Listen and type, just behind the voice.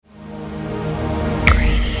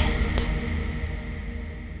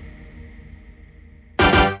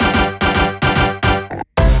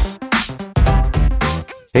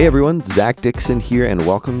Hey everyone, Zach Dixon here, and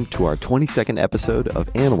welcome to our 22nd episode of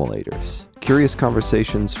Animalators, curious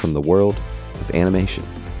conversations from the world of animation.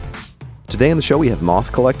 Today on the show we have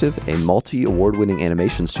Moth Collective, a multi-award-winning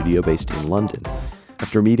animation studio based in London.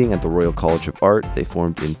 After meeting at the Royal College of Art, they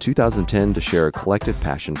formed in 2010 to share a collective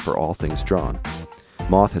passion for all things drawn.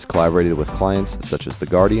 Moth has collaborated with clients such as The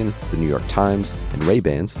Guardian, The New York Times, and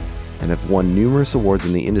Ray-Bans, and have won numerous awards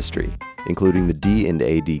in the industry, including the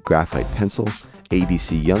D&AD Graphite Pencil,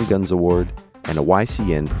 ADC Young Guns Award, and a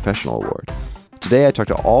YCN Professional Award. Today I talked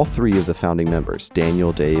to all three of the founding members,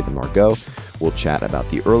 Daniel, Dave, and Margot. We'll chat about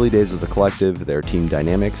the early days of the collective, their team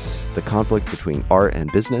dynamics, the conflict between art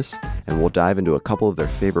and business, and we'll dive into a couple of their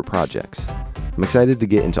favorite projects. I'm excited to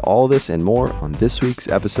get into all this and more on this week's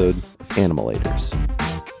episode of Animalators.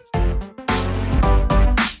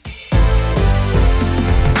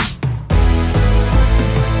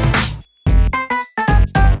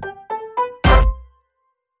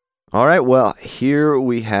 All right, well, here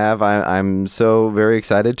we have, I'm so very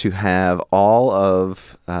excited to have all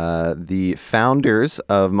of the founders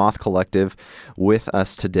of Moth Collective with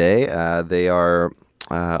us today. They are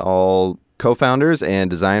all co-founders and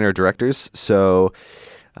designer directors. So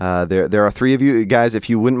there are three of you guys. If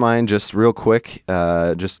you wouldn't mind, just real quick,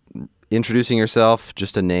 just introducing yourself,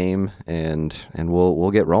 just a name, and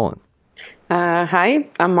we'll get rolling. Hi,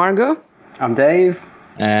 I'm Margot. I'm Dave.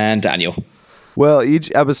 And Daniel. Well, each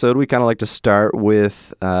episode we kind of like to start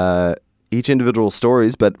with each individual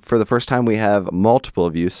stories, but for the first time we have multiple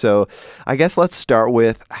of you. So I guess let's start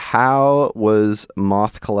with, how was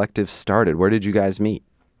Moth Collective started? Where did you guys meet?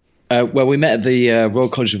 Well, we met at the Royal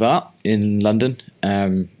College of Art in London.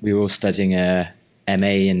 We were all studying a MA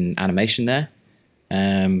in animation there.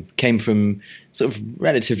 Came from sort of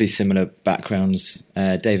relatively similar backgrounds.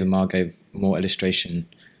 Dave and Margot more illustration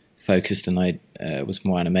focused, and I was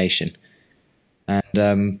more animation.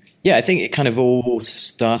 And I think it kind of all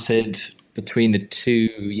started between the 2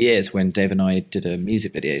 years when Dave and I did a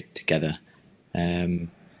music video together for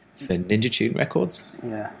Ninja Tune Records.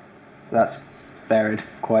 Yeah, that's buried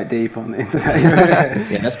quite deep on the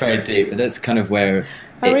internet. Yeah, that's very deep, but that's kind of where...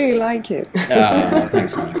 I really like it. Oh,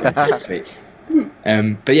 thanks, Mark. Sweet.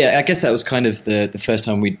 But yeah, I guess that was kind of the first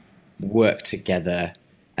time we'd worked together,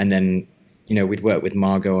 and then, we'd worked with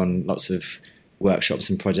Margot on lots of workshops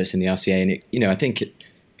and projects in the RCA, and it, I think it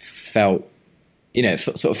felt,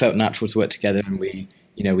 sort of felt natural to work together, and we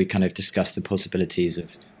kind of discussed the possibilities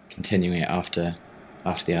of continuing it after the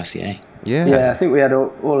RCA. Yeah, I think we had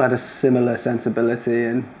all had a similar sensibility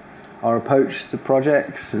in our approach to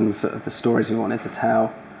projects and sort of the stories we wanted to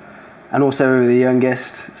tell, and also we were the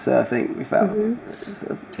youngest, so I think we felt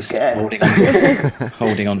just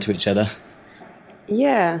holding on to each other.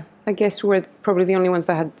 Yeah, I guess we're probably the only ones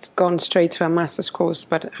that had gone straight to a master's course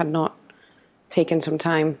but had not taken some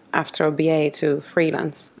time after a BA to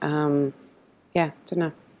freelance. Don't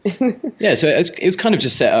know. Yeah, so it was kind of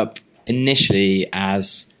just set up initially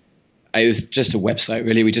as, it was just a website,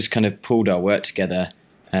 really. We just kind of pulled our work together,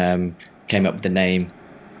 came up with the name.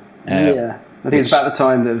 I think it's about the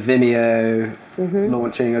time that Vimeo was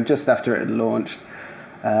launching, or just after it had launched.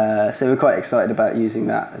 So we're quite excited about using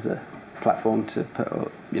that as a platform to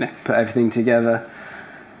put everything together,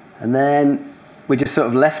 and then we just sort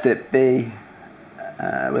of left it be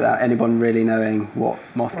without anyone really knowing what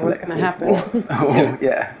Moth Collective was going to happen.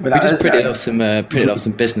 We just printed off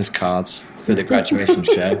some business cards for the graduation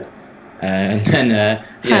show, and then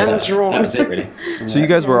that was it really. So you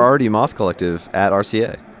guys were already Moth Collective at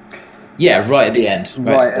RCA? Yeah, right at the end.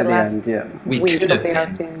 Right at the end, yeah. We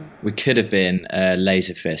could have been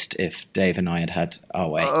Laser Fist if Dave and I had our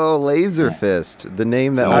way. Oh, Laser Fist, the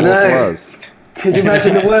name that almost was. Could you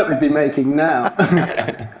imagine the work we'd be making now?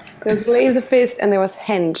 There was Laser Fist and there was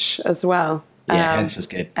Hench as well. Yeah, Hench was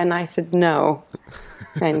good. And I said no,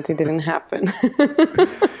 and it didn't happen.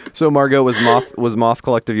 So Margot, was Moth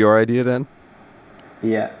Collective your idea then?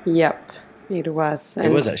 Yeah. Yep, it was. And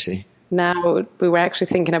it was actually. Now we were actually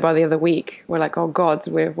thinking about the other week. We're like, oh God,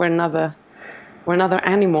 we're another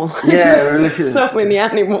animal. Yeah, we're so many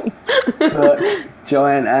animals.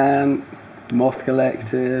 Giant Ant, Moth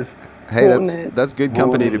Collective. Hey, that's good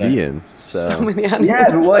company to be in. So many animals.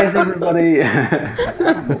 Yeah, but why is everybody?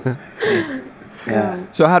 Yeah.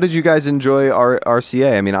 So how did you guys enjoy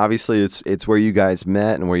RCA? I mean, obviously it's where you guys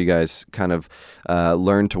met and where you guys kind of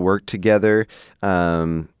learned to work together.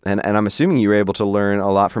 And I'm assuming you were able to learn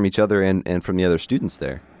a lot from each other and from the other students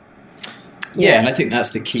there. Yeah, and I think that's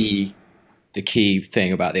the key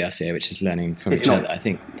thing about the RCA, which is learning from each other, I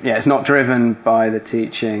think. Yeah, it's not driven by the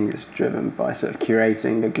teaching, it's driven by sort of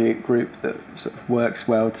curating a group that sort of works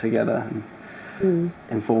well together and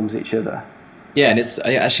informs each other. Yeah, and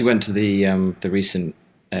I actually went to the recent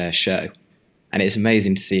show, and it's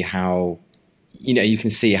amazing to see how, you can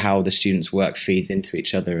see how the students' work feeds into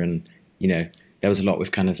each other, and there was a lot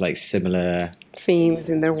with kind of like similar themes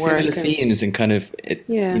in their work. Similar themes and kind of,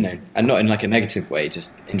 and not in like a negative way,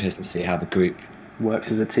 just interesting to see how the group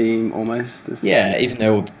works as a team almost. Even though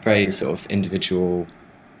they're all very sort of individual,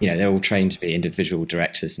 they're all trained to be individual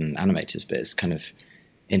directors and animators, but it's kind of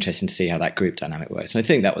interesting to see how that group dynamic works. And I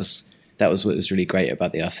think that was what was really great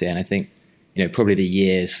about the RCA. And I think, probably the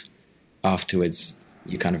years afterwards,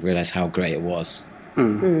 you kind of realize how great it was.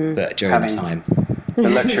 But during the time, the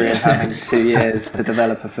luxury of having 2 years to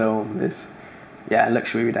develop a film is, a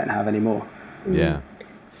luxury we don't have anymore. Yeah.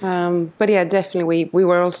 But yeah, definitely we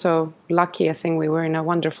were also lucky. I think we were in a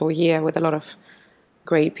wonderful year with a lot of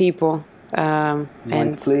great people.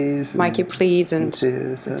 Mikey Please and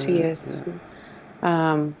Tears.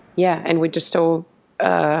 And we just all, we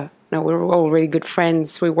were all really good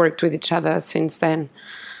friends. We worked with each other since then.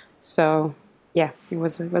 So it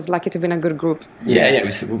was lucky to be in a good group.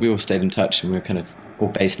 We all stayed in touch, and we were kind of all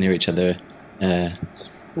based near each other.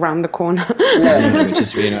 Round the corner. Which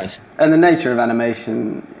is really nice. And the nature of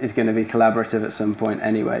animation is going to be collaborative at some point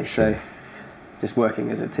anyway, so just working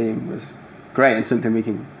as a team was great and something we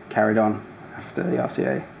can carry on after the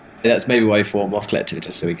RCA. That's maybe why we formed Moth Collective,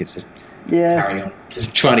 just so we could just carry on,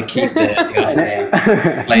 just trying to keep the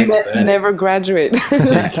RCA flame. Never graduate,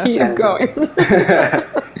 just keep going.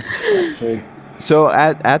 That's true. So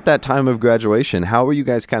at that time of graduation, how were you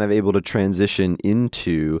guys kind of able to transition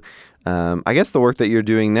into, I guess, the work that you're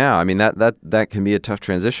doing now? I mean, that can be a tough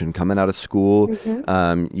transition coming out of school.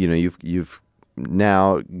 Mm-hmm. You've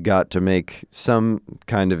now got to make some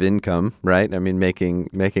kind of income, right? I mean, making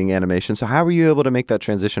animation. So how were you able to make that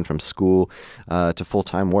transition from school to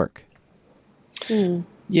full-time work?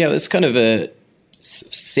 Yeah, it was kind of a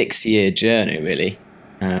 6-year journey, really.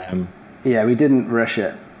 We didn't rush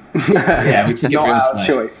it. We took not it our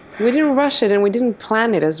choice. We didn't rush it, and we didn't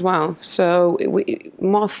plan it as well. So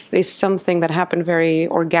Moth is something that happened very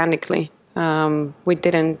organically. We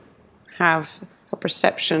didn't have a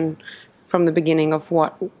perception from the beginning of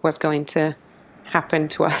what was going to happen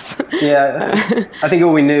to us. I think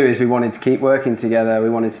all we knew is we wanted to keep working together. We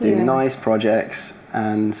wanted to do nice projects,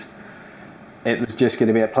 and it was just going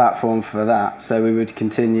to be a platform for that. So we would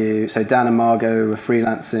continue. So Dan and Margot were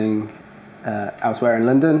freelancing elsewhere in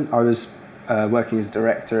London. I was working as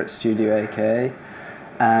director at Studio AKA,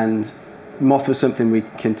 and Moth was something we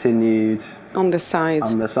continued on the side.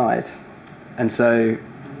 And so,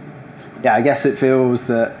 I guess it feels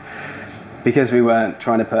that because we weren't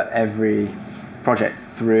trying to put every project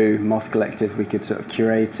through Moth Collective, we could sort of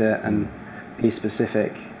curate it and be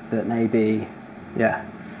specific. That maybe, that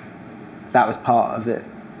was part of it,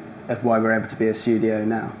 of why we're able to be a studio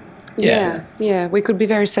now. Yeah. We could be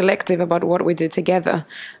very selective about what we did together,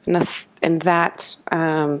 and that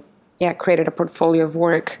created a portfolio of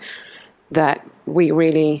work that we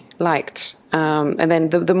really liked. And then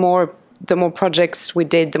the more projects we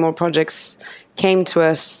did, the more projects came to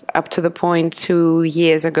us, up to the point 2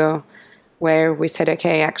 years ago where we said,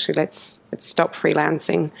 okay, actually let's stop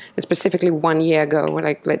freelancing. And specifically 1 year ago, we're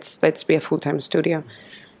like, let's be a full-time studio.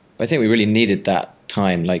 I think we really needed that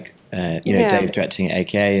time, like Dave directing at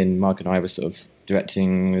AKA, and Mark and I were sort of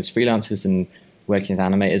directing as freelancers and working as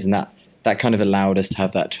animators, and that kind of allowed us to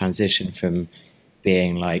have that transition from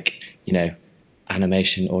being like,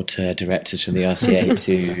 animation auteur directors from the RCA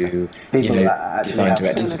to design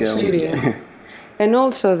directors of the studio. And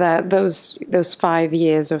also that those 5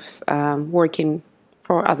 years of working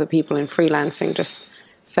for other people in freelancing just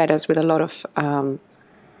fed us with a lot of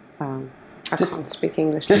I can't speak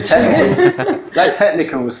English. Just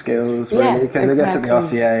technical skills, really, because I guess at the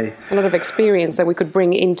RCA, a lot of experience that we could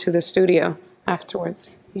bring into the studio afterwards.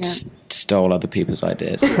 Stole other people's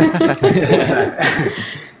ideas.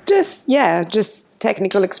 Just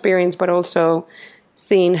technical experience, but also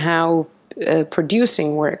seeing how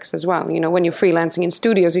producing works as well. When you're freelancing in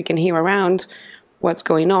studios, you can hear around what's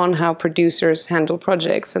going on, how producers handle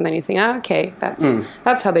projects, and then you think, okay,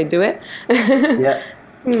 that's how they do it.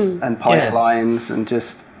 And pipelines and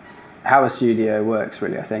just how a studio works,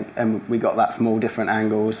 really, I think. And we got that from all different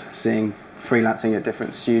angles, seeing freelancing at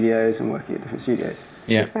different studios and working at different studios.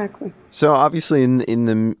 Yeah, exactly. So obviously in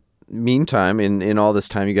the meantime, in all this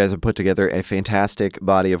time, you guys have put together a fantastic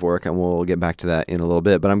body of work, and we'll get back to that in a little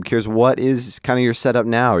bit. But I'm curious, what is kind of your setup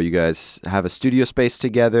now? Are you guys have a studio space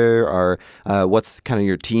together? Or what's kind of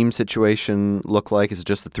your team situation look like? Is it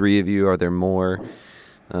just the three of you? Are there more?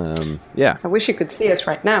 I wish you could see us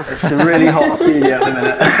right now. It's a really hot studio at the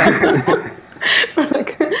minute.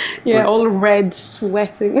 Like, yeah, all red,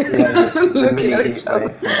 sweating, looking at each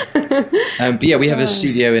other. But yeah, we have a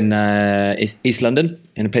studio in East London,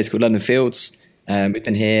 in a place called London Fields. We've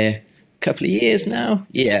been here a couple of years now.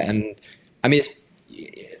 Yeah, and I mean,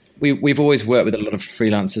 we've always worked with a lot of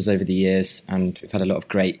freelancers over the years, and we've had a lot of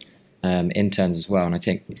great interns as well. And I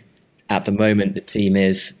think at the moment the team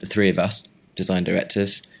is the three of us, design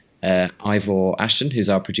directors. Ivor Ashton, who's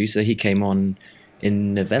our producer, he came on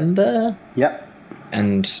in November. Yep.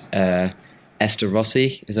 And Esther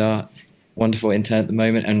Rossi is our wonderful intern at the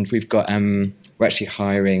moment, and we've got we're actually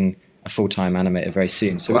hiring a full-time animator very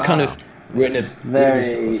soon. So we're in a very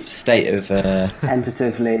sort of state of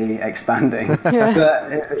tentatively expanding.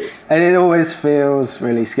 And it always feels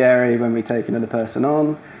really scary when we take another person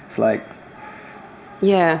on. It's like,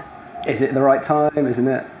 is it the right time? Isn't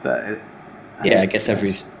it? But I guess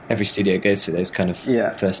every studio goes through those kind of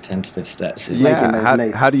first tentative steps.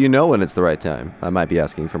 How do you know when it's the right time? I might be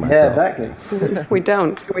asking for myself. Yeah, exactly. We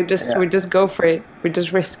don't. We just go for it. We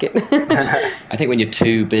just risk it. I think when you're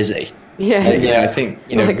too busy. Yes. I think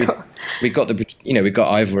we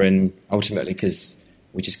got Ivor in ultimately because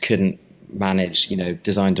we just couldn't manage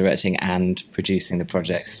design, directing, and producing the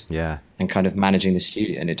projects. Yeah. And kind of managing the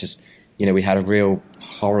studio, and it just we had a real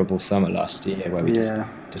horrible summer last year where we just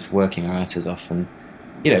working our asses off, and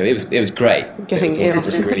it was great. It was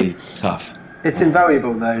also just really tough. It's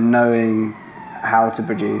invaluable though, knowing how to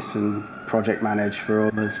produce and project manage for all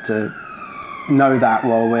of us to know that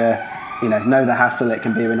while we're know the hassle it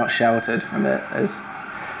can be. We're not sheltered from it as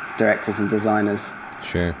directors and designers.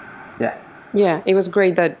 Sure. Yeah, it was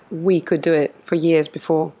great that we could do it for years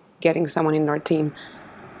before getting someone in our team.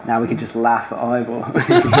 Now we can just laugh at Ivor.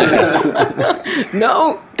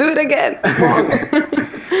 No, do it again.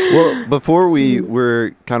 Well, before we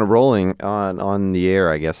were kind of rolling on the air,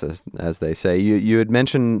 I guess, as they say, you had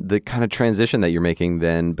mentioned the kind of transition that you're making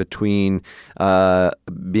then between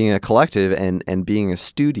being a collective and being a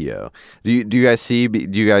studio. Are you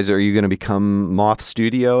going to become Moth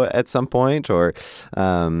Studio at some point, or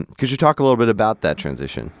could you talk a little bit about that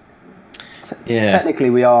transition? Technically,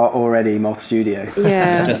 we are already Moth Studio.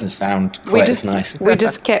 Yeah, it doesn't sound quite as nice. We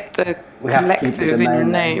just kept the collective in the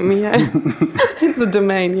name. Yeah, it's the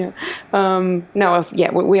domain.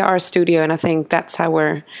 Yeah, we are a studio, and I think that's how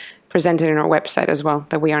we're presented in our website as well.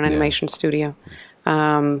 That we are an animation studio.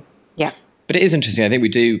 But it is interesting. I think we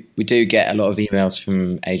do get a lot of emails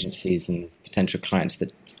from agencies and potential clients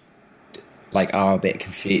that are a bit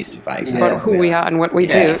confused about exactly who we are and what we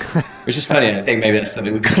do. Which is funny, and I think maybe that's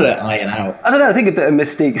something we've got to iron out. I don't know, I think a bit of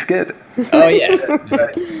mystique's good. Oh, yeah.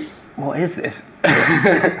 What is this?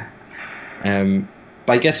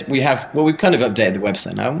 But I guess we've kind of updated the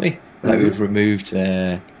website now, haven't we? We've removed,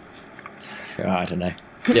 I don't know.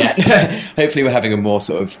 Yeah, hopefully we're having a more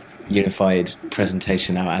sort of unified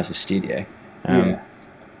presentation now as a studio. But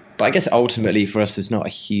I guess ultimately for us, there's not a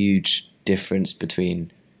huge difference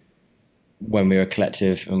between when we were a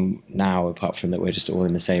collective and now, apart from that we're just all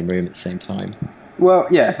in the same room at the same time. Well,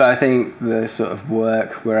 yeah, but I think the sort of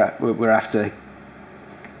work we're after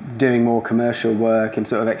doing more commercial work and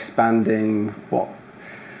sort of expanding what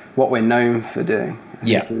we're known for doing. I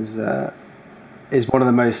think is one of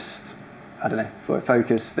the most, I don't know,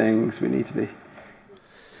 focused things we need to be.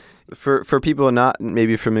 For people not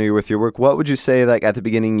maybe familiar with your work, what would you say at the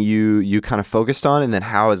beginning you kind of focused on, and then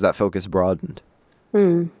how has that focus broadened?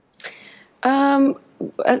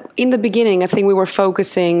 In the beginning, I think we were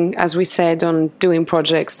focusing, as we said, on doing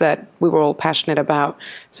projects that we were all passionate about.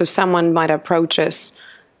 So someone might approach us,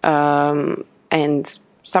 and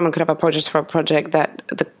someone could have approached us for a project that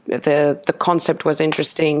the concept was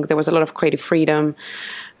interesting. There was a lot of creative freedom,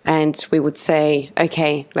 and we would say,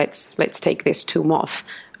 okay, let's take this to Moth.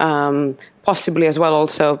 Possibly as well,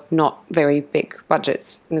 also not very big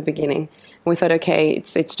budgets in the beginning. We thought, okay,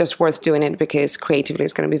 it's just worth doing it because creatively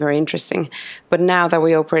it's going to be very interesting. But now that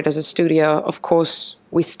we operate as a studio, of course,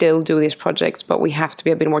 we still do these projects, but we have to be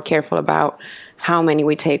a bit more careful about how many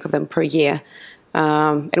we take of them per year.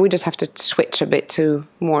 And we just have to switch a bit to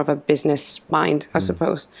more of a business mind, I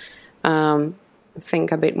suppose.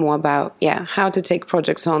 Think a bit more about, how to take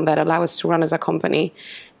projects on that allow us to run as a company,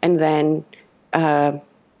 and then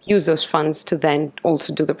use those funds to then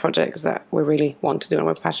also do the projects that we really want to do and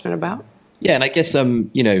we're passionate about. Yeah, and I guess,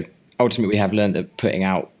 ultimately we have learned that putting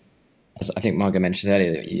out, as I think Margot mentioned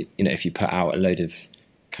earlier, that if you put out a load of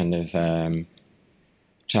kind of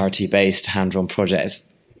charity-based, hand-drawn projects,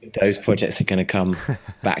 those projects are going to come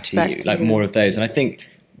back to you, more of those. And I think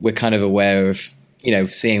we're kind of aware of,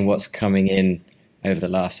 seeing what's coming in over the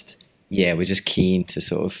last year. We're just keen to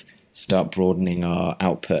sort of start broadening our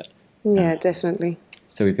output. Yeah, definitely.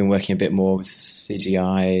 So we've been working a bit more with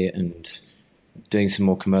CGI and doing some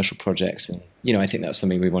more commercial projects. And, I think that's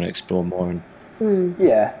something we want to explore more. And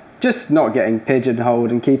Yeah, just not getting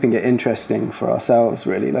pigeonholed and keeping it interesting for ourselves,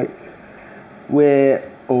 really. Like, we're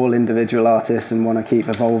all individual artists and want to keep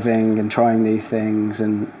evolving and trying new things,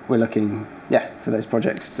 and we're looking, for those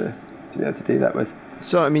projects to be able to do that with.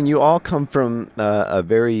 So, I mean, you all come from a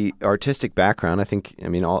very artistic background.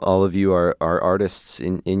 All of you are artists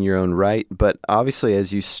in your own right. But obviously,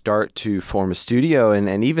 as you start to form a studio,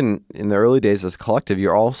 and even in the early days as a collective,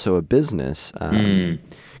 you're also a business.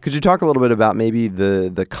 Could you talk a little bit about maybe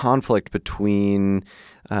the conflict between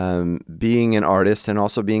being an artist and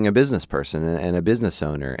also being a business person and a business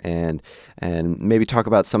owner, and maybe talk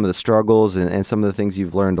about some of the struggles and some of the things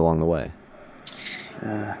you've learned along the way?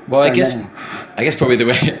 Well, I guess probably the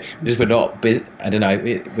way is we're not. I don't know.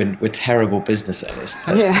 We're terrible business owners.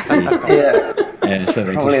 Probably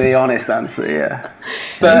the honest answer. Yeah,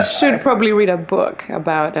 but you should probably read a book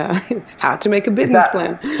about how to make a business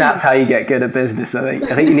plan. That's how you get good at business. I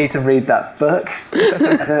think you need to read that book.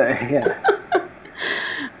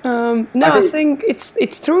 I think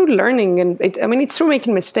it's through learning, and it's through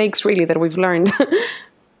making mistakes really that we've learned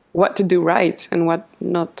what to do right and what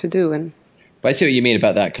not to do. And but I see what you mean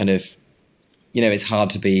about that kind of, it's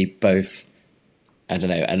hard to be both, I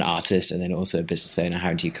don't know, an artist and then also a business owner.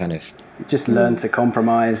 How do you kind of just learn to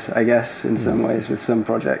compromise, I guess, in some ways with some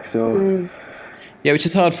projects? Or yeah, which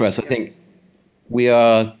is hard for us. I think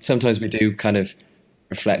sometimes we do kind of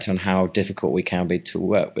reflect on how difficult we can be to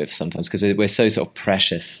work with sometimes, because we're so sort of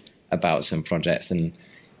precious about some projects, and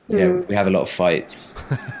we have a lot of fights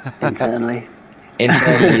internally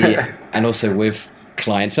and also with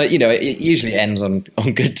clients. So it usually ends on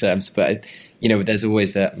good terms, but there's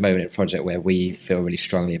always that moment in a project where we feel really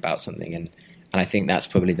strongly about something, and I think that's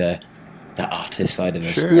probably the artist side of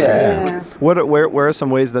us. Sure. Yeah. Where are some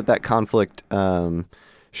ways that conflict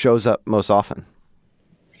shows up most often?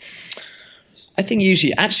 I think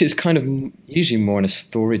usually it's kind of usually more in a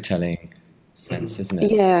storytelling sense, isn't it?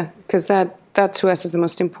 Yeah, because that to us is the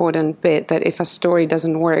most important bit, that if a story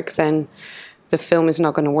doesn't work, then the film is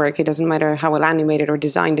not going to work. It doesn't matter how well animated or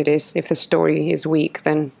designed it is. If the story is weak,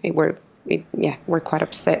 then we're quite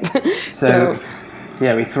upset. So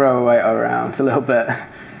we throw away around a little bit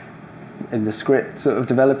in the script sort of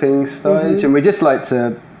developing stage, and we just like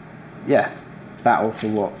to battle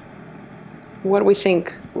for what we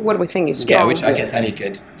think is strong. Yeah, which I guess any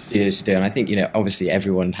good studio should do. And I think, obviously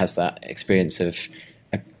everyone has that experience of,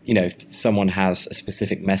 someone has a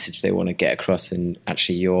specific message they want to get across, and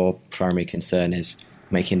actually your primary concern is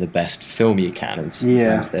making the best film you can. And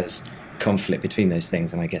sometimes there's conflict between those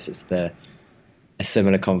things. And I guess it's a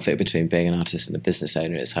similar conflict between being an artist and a business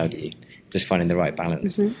owner. Is how do you just finding the right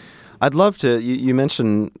balance? Mm-hmm. I'd love to, you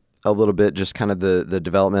mentioned a little bit just kind of the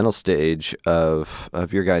developmental stage of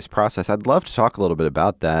your guys' process. I'd love to talk a little bit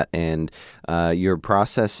about that and your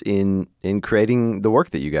process in creating the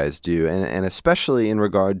work that you guys do, and especially in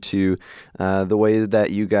regard to the way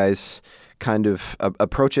that you guys kind of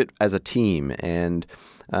approach it as a team. And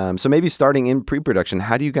so maybe starting in pre-production,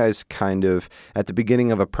 how do you guys kind of, at the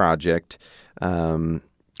beginning of a project, kind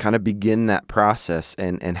of begin that process,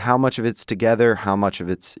 and how much of it's together, how much of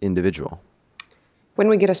it's individual? When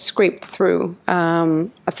we get a script through, I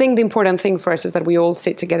think the important thing for us is that we all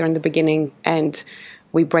sit together in the beginning and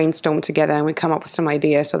we brainstorm together and we come up with some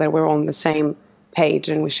ideas so that we're all on the same page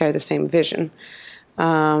and we share the same vision.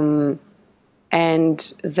 And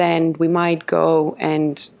then we might go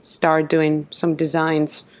and start doing some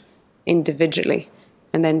designs individually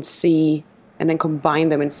and then combine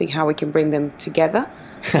them and see how we can bring them together.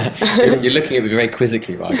 You're looking at me very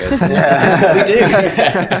quizzically, Margot. That's what we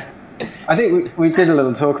do. I think we did a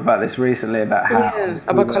little talk about this recently about how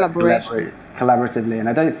about collaboration collaboratively, and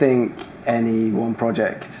I don't think any one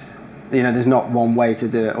project, there's not one way to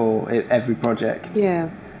do it, or every project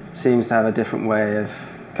seems to have a different way of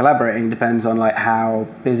collaborating. Depends on like how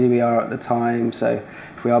busy we are at the time. So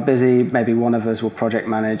if we are busy, maybe one of us will project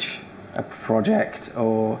manage a project,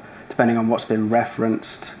 or depending on what's been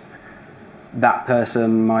referenced, that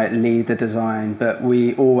person might lead the design, but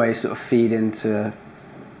we always sort of feed into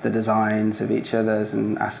the designs of each other's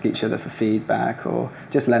and ask each other for feedback, or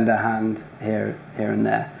just lend a hand here and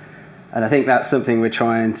there. And I think that's something we're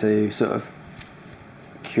trying to sort of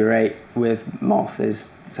curate with Moth,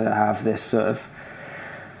 is to have this sort of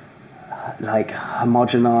like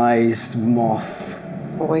homogenized Moth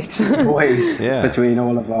voice between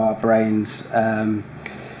all of our brains.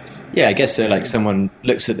 Yeah, I guess so. Like someone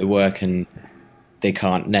looks at the work and they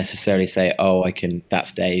can't necessarily say, "Oh,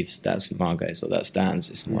 that's Dave's, that's Margot's, or that's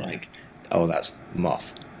Dan's." It's more like, "Oh, that's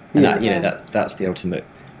Moth." And Yeah. that's the ultimate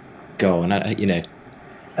goal. And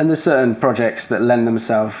And there's certain projects that lend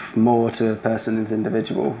themselves more to a person's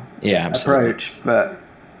individual yeah, absolutely. approach, but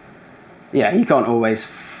yeah, you can't always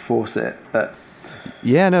force it. But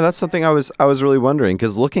Yeah, no, that's something I was really wondering,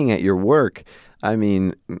 because looking at your work, I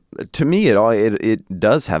mean, to me, it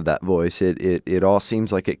does have that voice. It all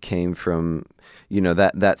seems like it came from,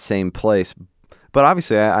 that same place. But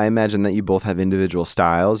obviously, I imagine that you both have individual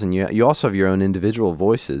styles, and you also have your own individual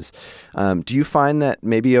voices. Do you find that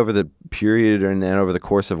maybe over the period and then over the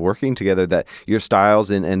course of working together that your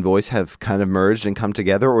styles and voice have kind of merged and come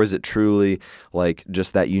together, or is it truly like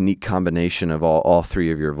just that unique combination of all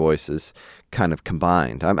three of your voices kind of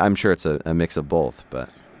combined? I'm sure it's a mix of both, but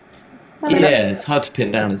Yeah, it's hard to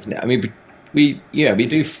pin down, isn't it? I mean, we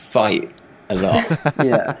do fight a lot.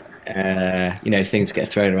 yeah, Things get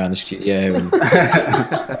thrown around the studio, and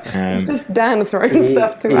It's just Dan throwing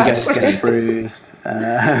stuff to us. Egos get bruised.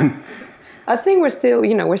 I think we're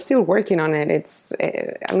still working on it. It's,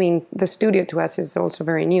 I mean, the studio to us is also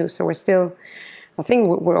very new, so I think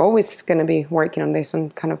we're always going to be working on this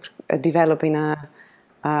and kind of developing a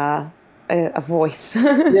voice.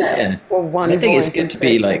 Yeah. Or one I think voice. it's good to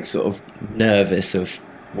be like sort of nervous of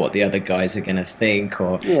what the other guys are going to think,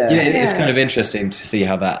 or Yeah. it's Yeah. kind of interesting to see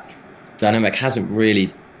how that dynamic hasn't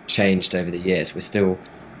really changed over the years. We still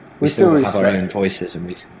have our respect own it. voices,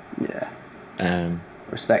 and Yeah,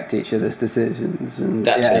 respect each other's decisions and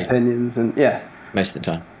That's it. opinions, and yeah. most of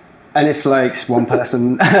the time. And if like one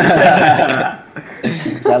person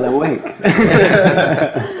tell a wink.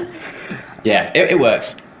 Yeah, it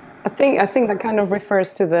works. I think that kind of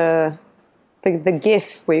refers to the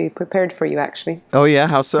GIF we prepared for you, actually. oh yeah,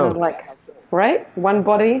 how so? Like, right? One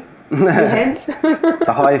body, two heads. The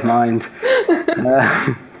hive mind.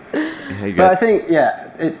 Hey, you But I got- think,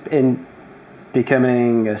 in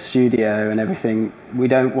becoming a studio and everything, we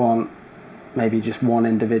don't want maybe just one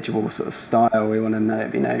individual sort of style. We want to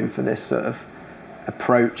be known for this sort of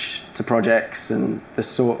approach to projects and the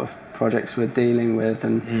sort of projects we're dealing with.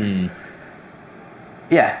 And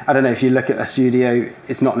yeah, I don't know, if you look at a studio,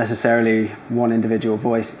 it's not necessarily one individual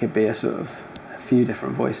voice. It could be a few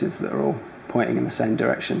different voices that are all pointing in the same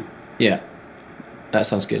direction. Yeah, that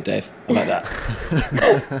sounds good, Dave. I like that.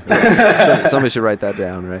 somebody should write that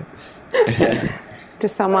down, right? To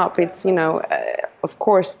sum up, it's, of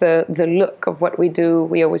course, the look of what we do,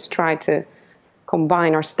 we always try to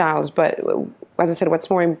combine our styles. But as I said, what's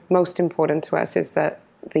most important to us is that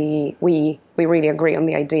we really agree on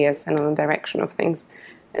the ideas and on the direction of things.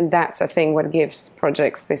 And that's, I think, what gives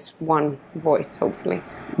projects this one voice, hopefully.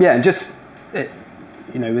 Yeah, and just,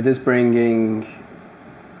 with us bringing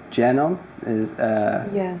Jen on,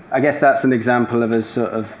 Yeah. I guess that's an example of us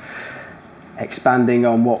sort of expanding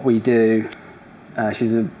on what we do. Her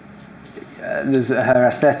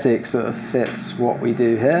aesthetic sort of fits what we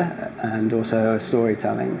do here, and also her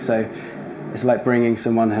storytelling. So it's like bringing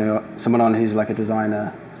someone on who's like a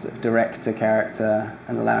designer, sort of direct to character,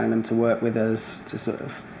 and allowing them to work with us to sort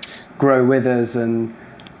of grow with us.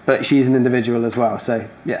 But she's an individual as well. So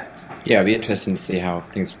yeah. Yeah, it'd be interesting to see how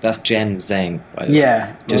things. That's Jen Zhang, by the way.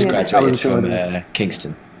 Yeah. Just Yeah. graduated from Jordan.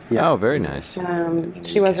 Kingston. Yeah. Oh, very nice.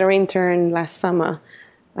 She was our intern last summer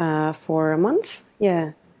for a month.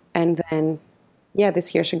 Yeah. And then,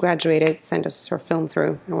 this year she graduated, sent us her film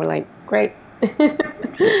through. And we're like, great.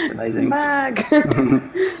 It's amazing. Back.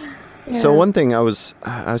 So one thing I was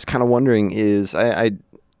kind of wondering is I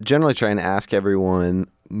generally try and ask everyone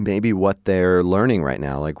maybe what they're learning right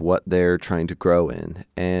now, like what they're trying to grow in.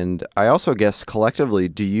 And I also guess collectively,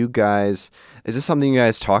 is this something you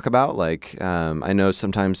guys talk about? Like, I know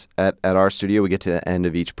sometimes at our studio, we get to the end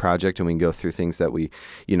of each project and we can go through things that we,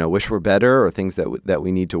 wish were better, or things that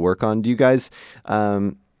we need to work on. Do you guys, I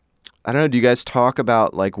don't know, do you guys talk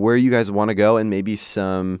about like where you guys want to go, and maybe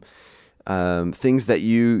some things that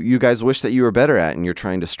you guys wish that you were better at and you're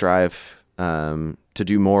trying to strive to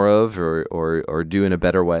do more of, or do in a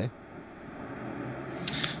better way?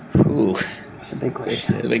 Ooh, It's a big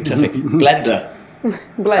question. a big topic. Blender.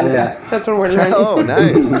 Blender. Yeah. That's what we're learning. Oh,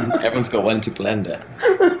 nice. Everyone's got one to Blender.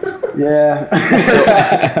 Yeah.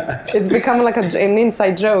 It's become like an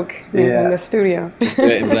inside joke Yeah. in the studio. Just do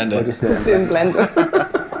it in Blender. Just do Just it. doing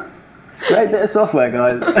Blender. It's a great bit of software,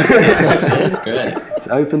 guys. Great. It's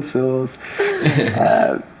open source.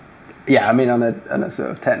 I mean, on a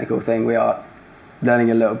sort of technical thing, we are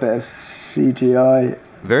learning a little bit of CGI.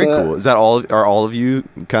 Very cool. Is that all? Are all of you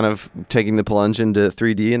kind of taking the plunge into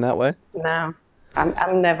 3D in that way? No,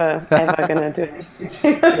 I'm never ever gonna do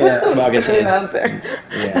anything. Yeah. Well, I guess it is. out there.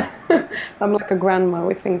 Yeah. I'm like a grandma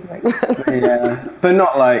with things like that. Yeah, but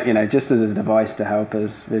not like, just as a device to help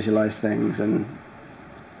us visualize things. And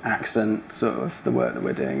accent sort of the work that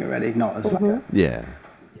we're doing already, not as like a, Yeah.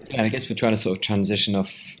 Yeah, I guess we're trying to sort of transition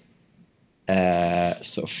off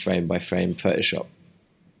sort of frame by frame Photoshop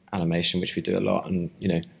animation, which we do a lot, and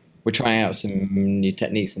we're trying out some new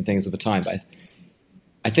techniques and things all the time. But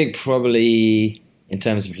I think probably in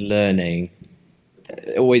terms of learning,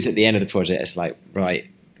 always at the end of the project, it's like, right,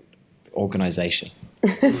 organization.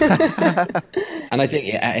 And I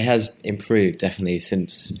think it has improved definitely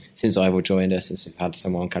since Ivor joined us, since we've had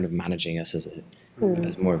someone kind of managing us as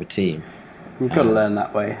more of a team. you've got to learn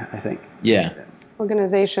that way, I think. Yeah.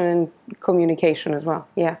 Organization and communication as well.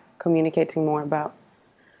 Yeah, communicating more about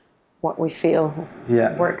what we feel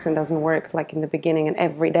works and doesn't work, like in the beginning, and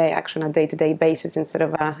every day, actually on a day-to-day basis instead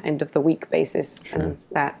of a end-of-the-week basis. Sure. And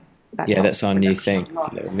that that's our new thing. It's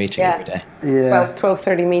a little meeting every day. Yeah.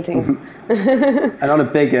 12:30 meetings. And on a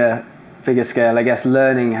bigger scale, I guess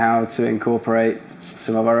learning how to incorporate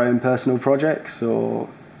some of our own personal projects or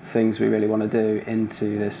things we really want to do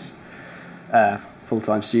into this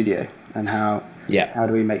full-time studio, and how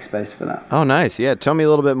do we make space for that? Oh, nice. Yeah, tell me a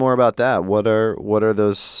little bit more about that. What are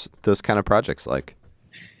those kind of projects like?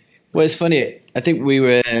 Well, it's funny. I think we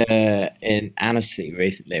were in Annecy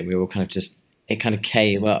recently, and we were kind of it kind of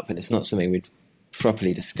came up, and it's not something we'd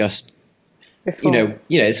properly discussed before.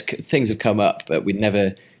 Things have come up, but we'd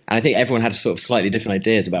never. And I think everyone had sort of slightly different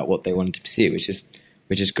ideas about what they wanted to pursue, which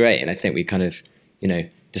is great. And I think we kind of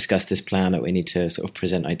discussed this plan that we need to sort of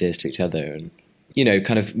present ideas to each other, and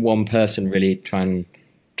kind of one person really try and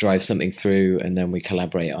drive something through, and then we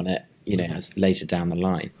collaborate on it. As later down the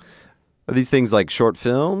line. Are these things like short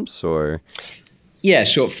films or? Yeah,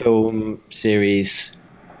 short film series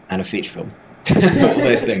and a feature film. All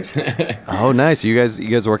those things. Oh, nice. You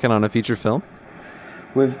guys working on a feature film?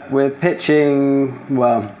 We're pitching.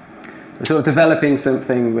 Well, we're sort of developing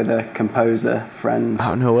something with a composer friend.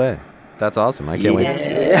 Oh, no way. That's awesome. I can't wait.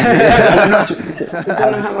 I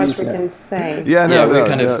don't know how much we can say.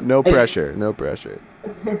 No pressure. No pressure.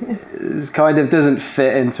 It kind of doesn't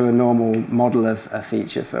fit into a normal model of a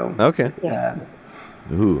feature film. Okay. Yes.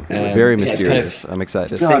 Ooh, very mysterious. Kind of I'm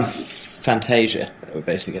excited. This thing, Fantasia, that we're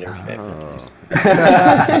basically going to remake.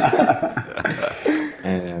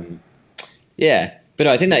 But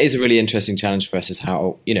no, I think that is a really interesting challenge for us, is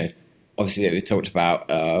how, obviously we've talked about,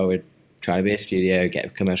 we're trying to be a studio,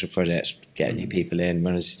 get commercial projects, get new people in,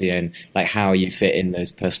 run a studio, and like how you fit in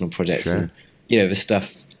those personal projects. Sure. And, the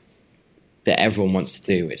stuff that everyone wants to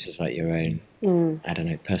do, which is like your own, I don't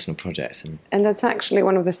know, personal projects. And that's actually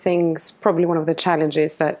one of the things, probably one of the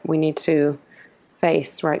challenges that we need to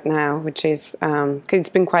face right now, which is, because it's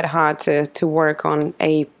been quite hard to work on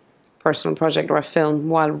a personal project or a film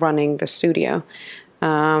while running the studio.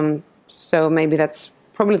 So maybe that's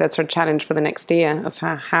our challenge for the next year, of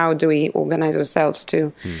how do we organize ourselves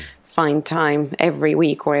to find time every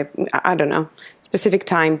week, or I don't know, specific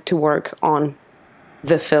time to work on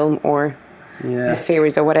the film or the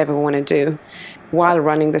series or whatever we want to do while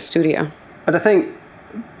running the studio. But I think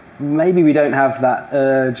maybe we don't have that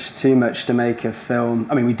urge too much to make a film.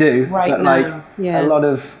 I mean, we do, but a lot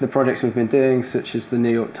of the projects we've been doing, such as the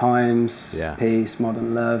New York Times piece,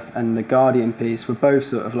 Modern Love, and the Guardian piece, were both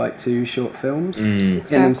sort of like 2 short films in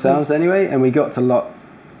themselves anyway, and we got to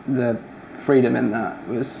the freedom in that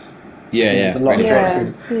was a lot of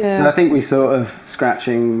freedom. So I think we sort of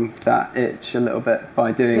scratching that itch a little bit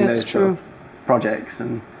by doing those sort of projects.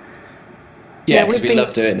 And because we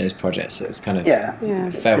love doing those projects, so it's kind of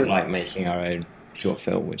felt like making our own short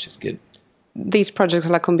film, which is good. These projects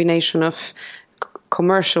are a combination of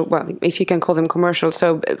commercial, well, if you can call them commercial,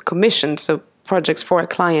 so commissioned, so projects for a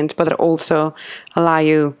client, but that also allow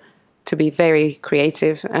you to be very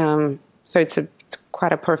creative. So it's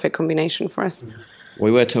quite a perfect combination for us.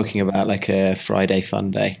 We were talking about like a Friday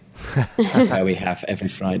fun day, where we have every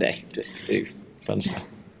Friday just to do fun stuff.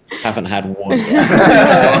 Haven't had one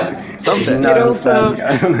yet. Something. It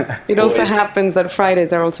also happens that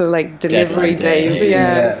Fridays are also like delivery days.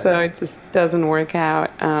 So it just doesn't work out.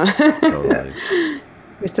 Totally.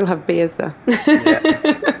 We still have beers though.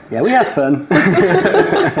 Yeah, we have fun.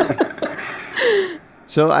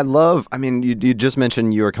 So you just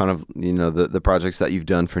mentioned you were kind of, the projects that you've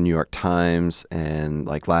done for New York Times and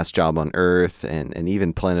like Last Job on Earth and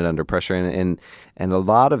even Planet Under Pressure. And a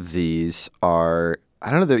lot of these are, I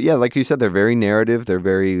don't know, like you said, they're very narrative. They're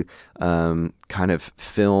very kind of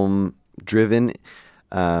film driven,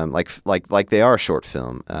 like they are short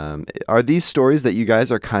film. Are these stories that you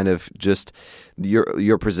guys are kind of just,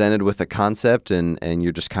 you're presented with a concept and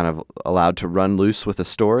you're just kind of allowed to run loose with a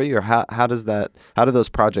story, or how do those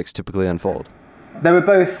projects typically unfold? They were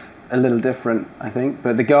both a little different, I think.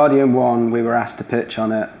 But the Guardian one, we were asked to pitch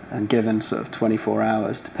on it and given sort of 24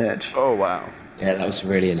 hours to pitch. Oh, wow. Yeah, that was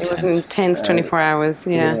really intense. It was an intense 24 hours,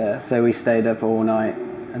 yeah. So we stayed up all night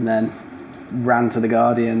and then ran to the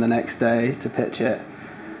Guardian the next day to pitch it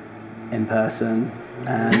in person.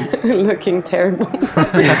 And Looking terrible. looking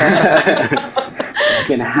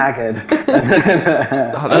haggard.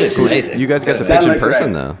 Oh, that's cool. amazing. You guys got to That pitch in looked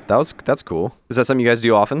person, great. though. That's cool. Is that something you guys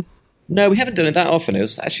do often? No, we haven't done it that often. It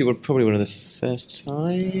was actually probably one of the first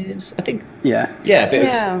times, I think. Yeah. Yeah, but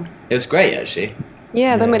Yeah. it was great, actually.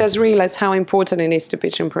 Yeah, that made us realize how important it is to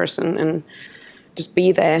pitch in person and just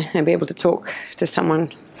be there and be able to talk to someone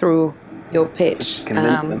through your pitch.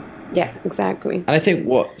 Convince them. Yeah, exactly. And I think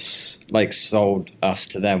what like sold us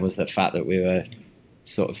to them was the fact that we were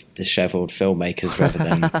sort of dishevelled filmmakers rather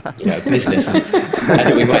than business. I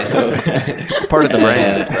think we might sort of It's part of the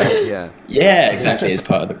brand, right? Yeah. yeah, exactly, it's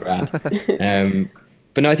part of the brand.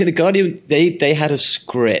 But no, I think the Guardian they had a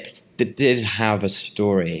script that did have a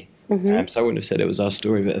story. So I wouldn't have said it was our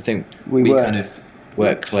story, but I think We we were. kind of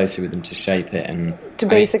worked closely with them to shape it and To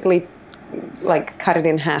basically like cut it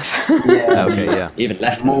in half. Yeah. Okay, yeah. even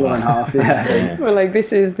less than More than half, yeah. We're like,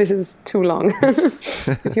 this is too long.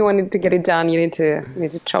 If you wanted to get it done, you need to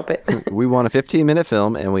chop it. We want a 15-minute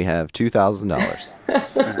film, and we have $2,000.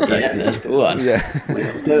 Yeah, that's the one. Yeah.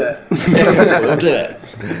 Do it. We'll do it.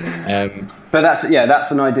 But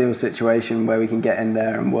that's an ideal situation where we can get in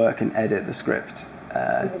there and work and edit the script.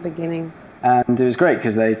 At the beginning. And it was great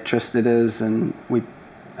because they trusted us and we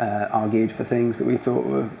argued for things that we thought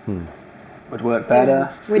would work better.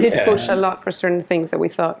 We did push a lot for certain things that we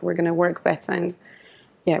thought were going to work better, and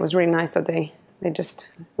yeah, it was really nice that they just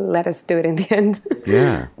let us do it in the end.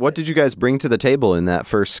 Yeah. What did you guys bring to the table in that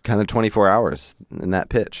first kind of 24 hours in that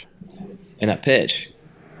pitch? In that pitch.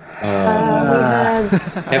 We had,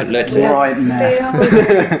 Haven't looked we at had Right mess.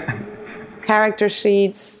 stills, character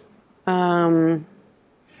sheets.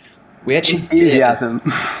 We actually Enthusiasm.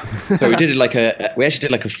 So we actually did like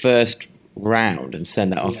a first round and sent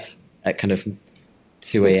that off at kind of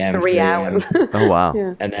 2 a.m. 3 hours. Oh, wow.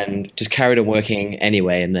 Yeah. And then just carried on working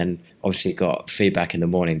anyway, and then obviously got feedback in the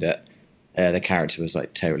morning that the character was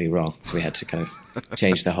like totally wrong, so we had to kind of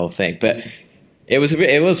change the whole thing. But it was fun.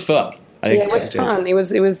 Yeah, it was fun. It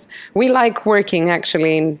was. We like working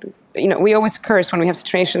actually. And, we always curse when we have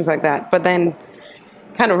situations like that, but then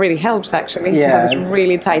kind of really helps actually to have this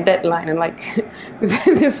really tight deadline and like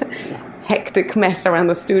this hectic mess around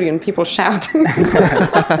the studio and people shouting.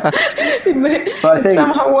 It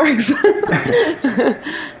somehow works.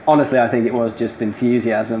 Honestly, I think it was just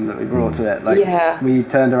enthusiasm that we brought to it. Like, we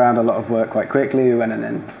turned around a lot of work quite quickly. We went and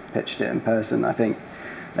then pitched it in person. I think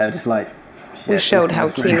they were just like, we showed how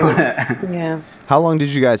keen we were. Yeah. How long did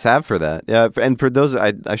you guys have for that? Yeah, and for those,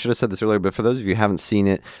 I should have said this earlier, but for those of you who haven't seen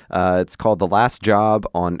it, it's called The Last Job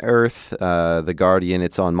on Earth, The Guardian.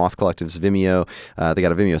 It's on Moth Collective's Vimeo. They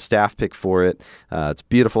got a Vimeo staff pick for it. It's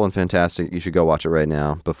beautiful and fantastic. You should go watch it right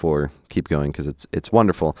now before keep going because it's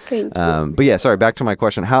wonderful. Thank you. But yeah, sorry, back to my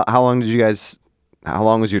question. How long was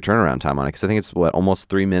your turnaround time on it? Because I think it's almost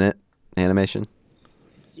 3-minute animation?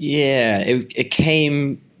 Yeah, it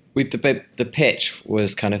came... The pitch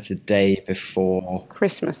was kind of the day before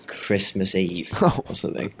Christmas Eve or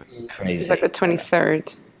something crazy. It's like the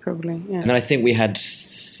 23rd, probably. Yeah. And then I think we had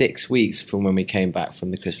 6 weeks from when we came back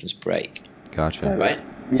from the Christmas break. Gotcha. Right?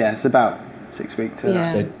 Yeah, it's about 6 weeks. Yeah.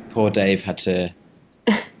 So poor Dave had to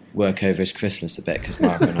work over his Christmas a bit because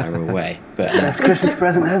Margaret and I were away. But Best Christmas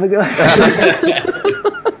present ever, guys.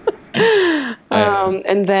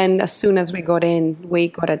 And then as soon as we got in, we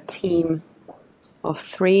got a team of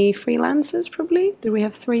 3 freelancers, probably. Did we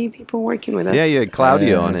have 3 people working with us? Yeah, you had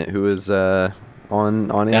Claudio on it, who was on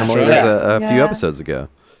Animal That's Eaters right. a few episodes ago.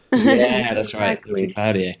 yeah, that's right. Exactly.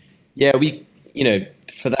 Claudia. Yeah, we,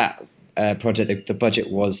 for that project, the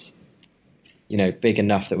budget was, big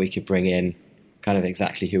enough that we could bring in kind of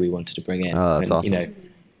exactly who we wanted to bring in. Oh, that's awesome.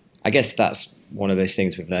 I guess that's one of those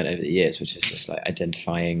things we've learned over the years, which is just like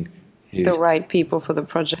identifying who's The right people for the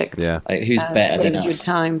project. Yeah. like, who's better than Saves you us.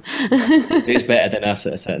 time. Who's better than us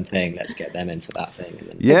at a certain thing? Let's get them in for that thing. And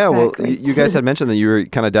then, Yeah, well, Exactly. you guys had mentioned that you were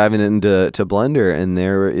kind of diving into Blender, and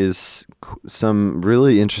there is some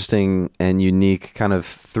really interesting and unique kind of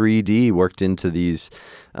 3D worked into these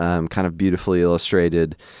kind of beautifully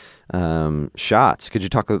illustrated shots. Could you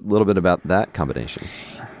talk a little bit about that combination?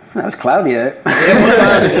 That was Claudio.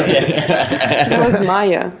 That was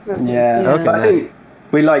Maya. Okay, But I nice. think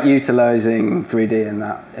we like utilising 3D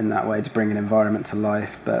in that way to bring an environment to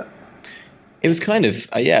life. But it was kind of,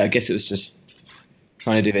 I guess it was just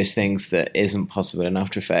trying to do those things that isn't possible in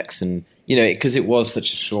After Effects. And, because it was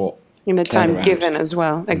such a short in the time turnaround. given as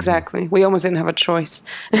well. Exactly. We almost didn't have a choice.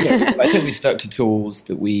 Yeah, I think we stuck to tools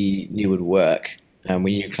that we knew would work.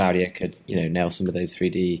 We knew Claudia could, nail some of those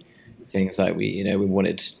 3D things. Like we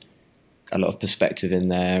wanted a lot of perspective in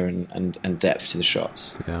there and depth to the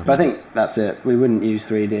shots. Yeah. But I think that's it. We wouldn't use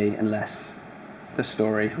 3D unless the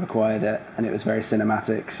story required it, and it was very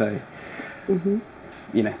cinematic. So,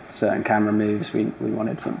 certain camera moves, we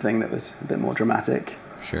wanted something that was a bit more dramatic.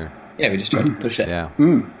 Sure. Yeah, we just tried to push it. Yeah.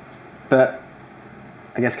 But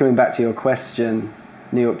I guess coming back to your question,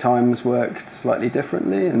 New York Times worked slightly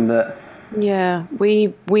differently in that. Yeah,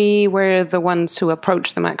 we were the ones who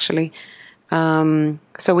approached them actually.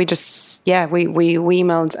 So we just we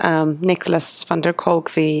emailed Nicholas van der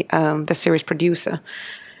Kolk, the series producer,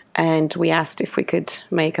 and we asked if we could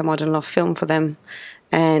make a Modern Love film for them,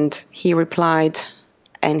 and he replied,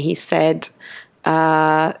 and he said,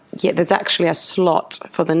 there's actually a slot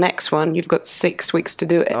for the next one. You've got 6 weeks to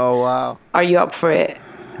do it. Oh, wow. Are you up for it?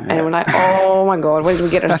 And we're like, oh my God, what did we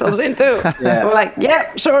get ourselves into? Yeah. We're like,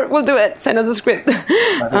 yeah, sure, we'll do it. Send us the script.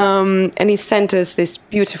 And he sent us this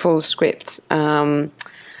beautiful script that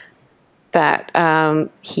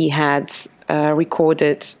he had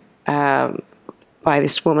recorded by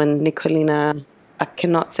this woman, Nicolina. I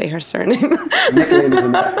cannot say her surname.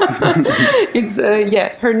 It's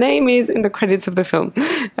her name is in the credits of the film,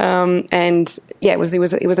 and it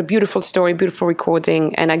was a beautiful story, beautiful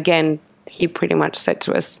recording, and again, he pretty much said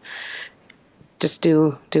to us, "Just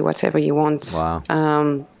do whatever you want." Wow.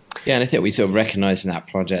 Yeah, and I think we sort of recognised in that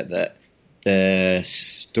project that the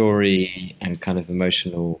story and kind of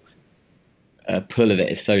emotional pull of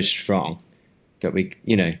it is so strong that we,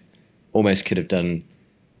 almost could have done.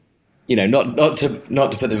 Not to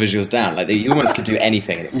put the visuals down. Like you almost could do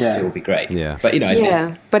anything and it would still be great. Yeah. But I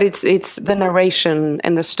think, but it's the narration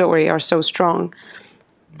and the story are so strong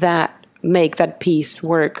that make that piece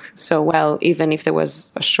work so well, even if there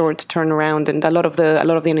was a short turnaround, and a lot of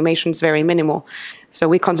the animation is very minimal. So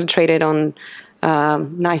we concentrated on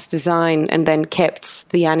nice design and then kept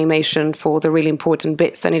the animation for the really important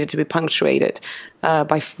bits that needed to be punctuated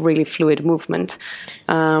by really fluid movement.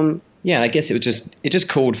 I guess it just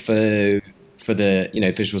called for the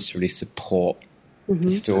visuals to really support the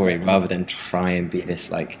story rather than try and be this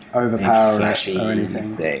like overpower flashy or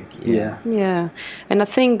anything. thing. Yeah, and I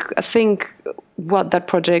think what that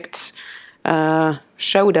project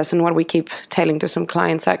showed us, and what we keep telling to some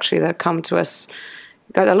clients actually that come to us,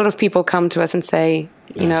 got a lot of people come to us and say,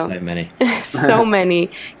 so many, so many,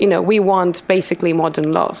 we want basically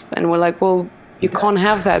modern love, and we're like, well, you can't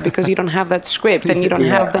have that because you don't have that script and you don't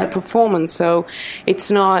have that performance. So it's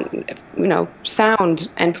not, sound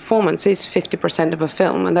and performance is 50% of a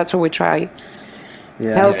film, and that's what we try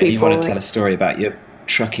to tell people. You want to tell a story about your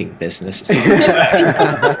trucking business.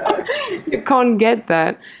 You can't get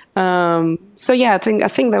that. I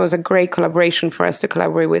think that was a great collaboration for us to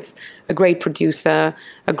collaborate with a great producer,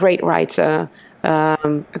 a great writer,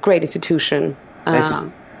 a great institution.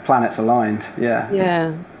 Planets aligned. Yeah,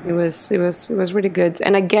 it was really good.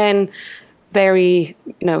 And again, very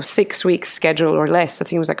 6 weeks schedule or less. I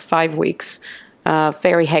think it was like 5 weeks.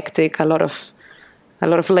 Very hectic. A lot of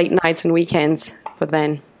late nights and weekends. But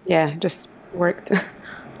then just worked.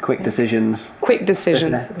 Quick decisions. Best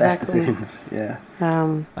Best decisions. Yeah.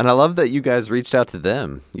 And I love that you guys reached out to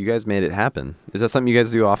them. You guys made it happen. Is that something you guys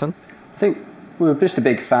do often? I think we were just a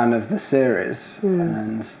big fan of the series,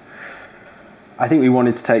 and I think we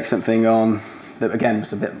wanted to take something on that, again,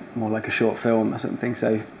 was a bit more like a short film or something,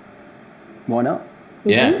 so why not?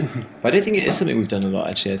 Yeah. But I don't think it is something we've done a lot,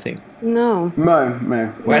 actually, I think. No.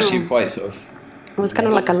 We're actually quite sort of... It was kind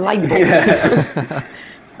of like a light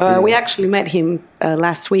bulb. We actually met him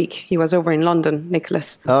last week. He was over in London,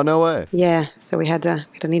 Nicholas. Oh, no way. Yeah, so we had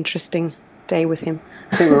an interesting day with him.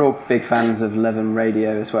 I think we're all big fans of Levin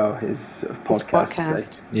Radio as well, his sort of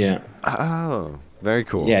podcast. So. Yeah. Oh, very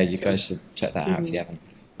cool. Yeah, you guys should check that out if you haven't.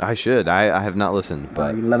 I should. I have not listened, but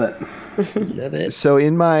I love it. Love it. So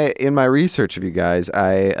in my research of you guys,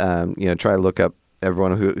 I try to look up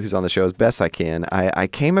everyone who's on the show as best I can. I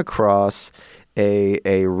came across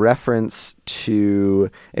a reference to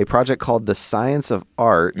a project called The Science of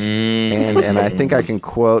Art, and I think I can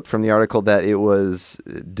quote from the article that it was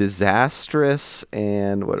disastrous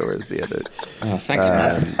and what was the other? Oh, thanks,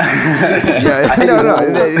 man.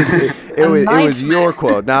 It was your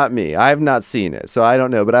quote, not me. I have not seen it, so I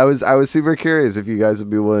don't know. But I was super curious if you guys would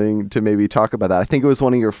be willing to maybe talk about that. I think it was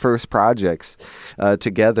one of your first projects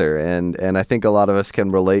together, and I think a lot of us can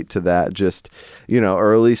relate to that. Just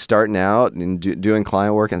early starting out and doing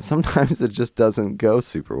client work, and sometimes it just doesn't go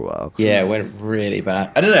super well. Yeah, it went really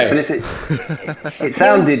bad. I don't know. But it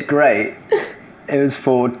sounded great, It was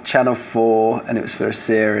for Channel 4, and it was for a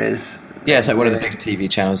series. Yeah, it's like one of the big TV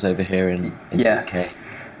channels over here in the UK.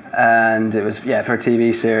 And it was, for a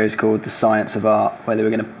TV series called The Science of Art, where they were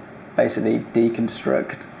going to basically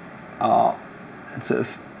deconstruct art and sort of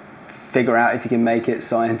figure out if you can make it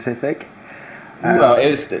scientific. Well, it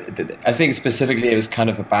was. I think specifically it was kind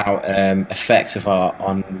of about effects of art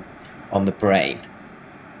on the brain.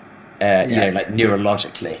 You know, like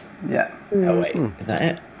neurologically. Yeah. Oh wait, is that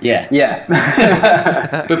it? Yeah. Yeah.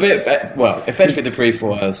 but effectively the brief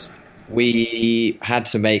was we had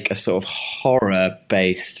to make a sort of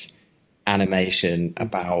horror-based animation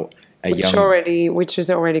about which is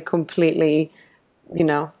already completely,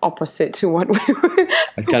 opposite to what we were.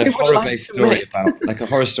 A kind of horror-based story about, a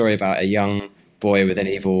horror story about a young boy with an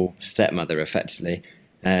evil stepmother, effectively.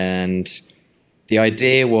 And the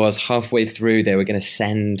idea was halfway through they were going to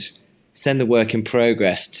send the work in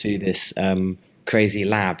progress to this crazy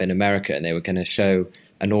lab in America, and they were going to show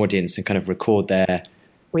an audience and kind of record their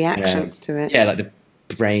reactions to it. Yeah, like the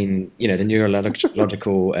brain, the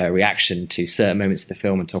neurological reaction to certain moments of the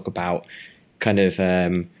film, and talk about kind of,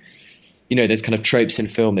 there's kind of tropes in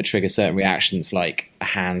film that trigger certain reactions, like a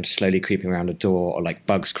hand slowly creeping around a door, or like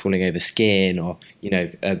bugs crawling over skin, or,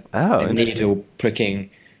 a needle pricking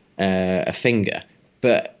a finger.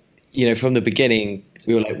 But, from the beginning,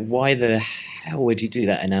 we were like, why the hell would you do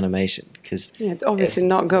that in animation? Because it's obviously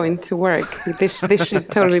not going to work. This should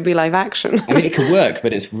totally be live action. I mean, it could work,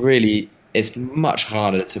 but it's much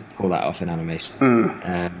harder to pull that off in animation,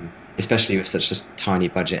 especially with such a tiny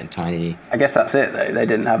budget and tiny. I guess that's it, though. They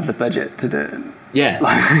didn't have the budget to do it.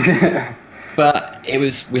 Yeah. But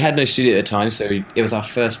we had no studio at the time, so it was our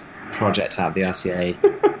first project at the RCA.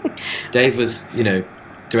 Dave was,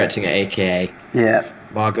 directing at AKA. Yeah.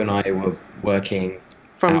 Margot and I were working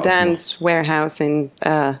from Dan's warehouse in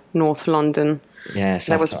North London. Yeah,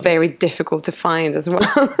 that was very difficult to find as well.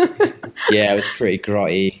 Yeah, it was pretty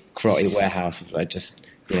grotty warehouse of like just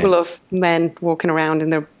full of men walking around in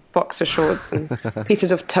their boxer shorts and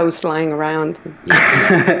pieces of toast lying around.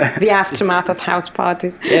 The aftermath of house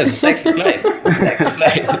parties. Yeah, it's a sexy place. But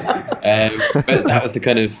that was the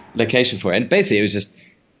kind of location for it. And basically, it was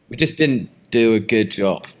we just didn't do a good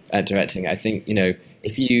job at directing. I think I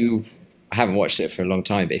haven't watched it for a long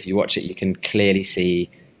time, but if you watch it, you can clearly see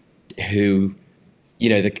who,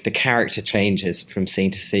 the character changes from scene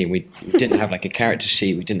to scene. We didn't have like a character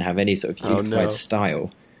sheet. We didn't have any sort of unified style.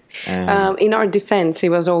 In our defense, it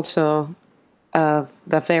was also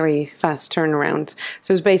the very fast turnaround.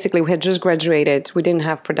 So it's basically we had just graduated. We didn't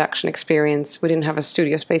have production experience. We didn't have a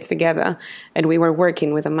studio space together. And we were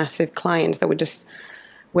working with a massive client that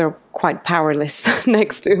we're quite powerless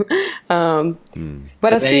next to.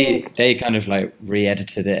 But I think they kind of like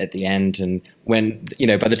re-edited it at the end. And when,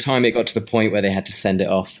 by the time it got to the point where they had to send it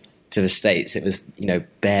off to the States, it was,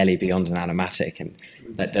 barely beyond an animatic. And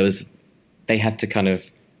that they had to kind of,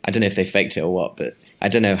 I don't know if they faked it or what, but I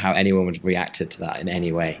don't know how anyone would have reacted to that in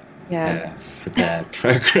any way for their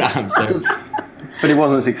program. So. But it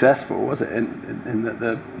wasn't successful, was it? In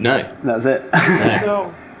the No. That's it.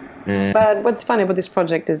 No. But what's funny about this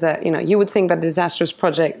project is that you would think that Disastrous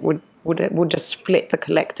Project would just split the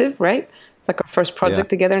collective, right? It's like our first project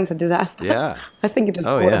together, and it's a disaster. Yeah, I think it just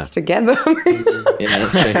brought us together. Yeah,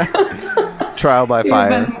 that's true. Trial by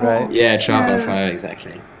fire, right? Yeah, trial by fire,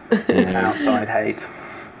 exactly. Outside hate.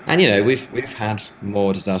 And we've had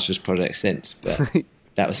more disastrous projects since, but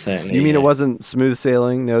that was certainly. You mean it wasn't smooth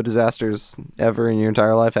sailing, no disasters ever in your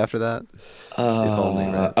entire life after that? If only,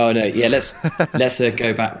 right? Oh no, yeah. Let's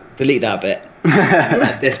go back, delete that bit,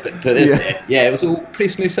 add this bit, put this bit. Yeah, it was all pretty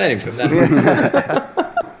smooth sailing from then.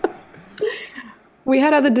 We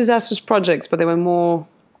had other disastrous projects, but they were more.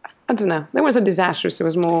 I don't know. They weren't so disastrous. It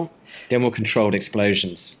was more. They were more controlled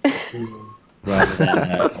explosions rather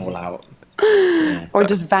than all out. Yeah. Or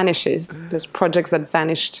just vanishes. There's projects that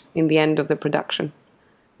vanished in the end of the production,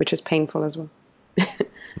 which is painful as well.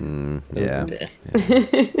 Yeah.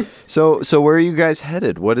 So where are you guys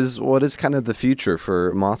headed? What is kind of the future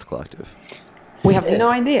for Moth Collective? We have no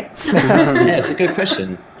idea. Yeah, it's a good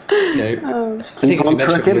question. I think on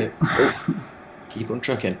trucking. Keep on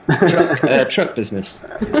trucking. Truck business.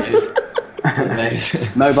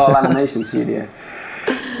 Mobile animation studio.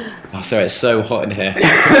 Oh, sorry, it's so hot in here.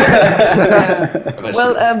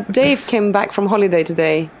 Well, Dave came back from holiday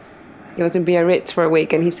today. He was in Biarritz for a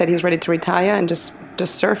week, and he said he's ready to retire and just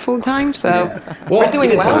surf full time. So we're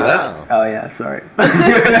doing well. Oh yeah, sorry.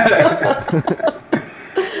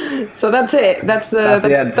 So that's it. That's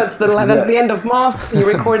the end of Moth. You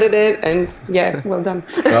recorded it, and well done.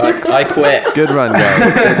 I quit. Good run,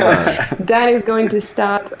 guys. Good run. Dan is going to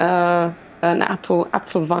start an apple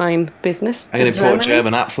vine business. I'm going in to import Germany.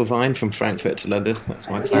 German apple vine from Frankfurt to London. That's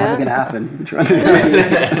my It's plan. never going to happen. I'm trying to do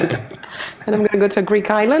that. And I'm going to go to a Greek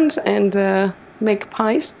island and make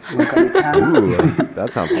pies. Look on the town. Ooh,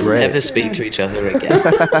 that sounds great. Never speak to each other again.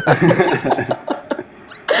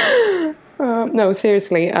 No,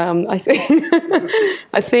 seriously. I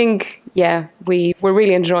think, yeah, we're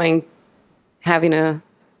really enjoying having a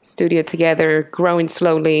studio together, growing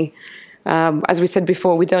slowly. As we said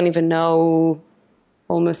before, we don't even know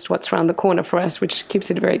almost what's around the corner for us, which keeps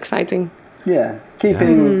it very exciting. Yeah,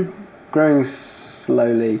 growing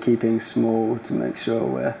slowly, keeping small to make sure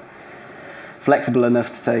we're flexible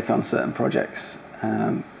enough to take on certain projects.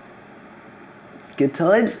 Good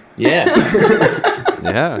times. Yeah.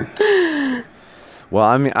 Yeah. Well,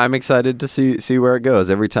 I'm excited to see where it goes.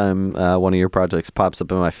 Every time one of your projects pops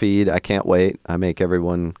up in my feed, I can't wait. I make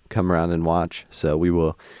everyone come around and watch. So we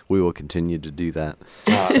will continue to do that.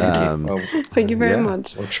 Thank you. Well, Thank you very Yeah.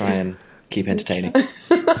 much. we'll try and keep entertaining.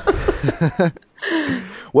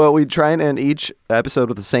 Well, we try and end each episode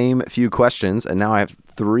with the same few questions, and now I have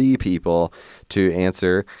 3 people to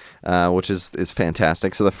answer, which is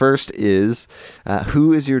fantastic. So the first is,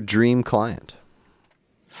 who is your dream client?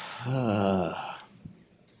 You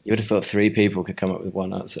would have thought 3 people could come up with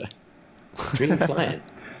one answer. Dream client.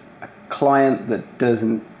 Client that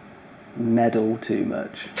doesn't meddle too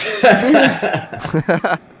much.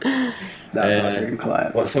 That's my dream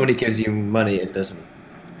client. What, somebody gives you money and doesn't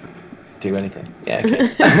do anything? Yeah,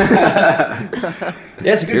 okay.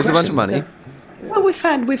 Yeah, it's a good Here's a bunch question. of money. Well, we've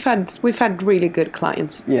had really good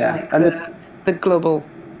clients. Yeah, like and the global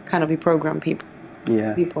Canopy program people.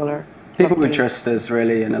 Yeah, People are people would lovely. trust us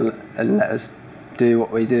really and let us do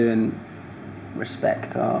what we do and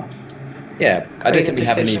respect our. Yeah, I don't think we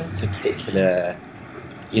have any decisions. particular,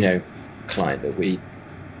 client that we.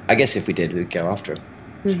 I guess if we did, we'd go after him.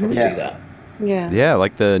 We'd probably Yeah. do that. Yeah. Yeah,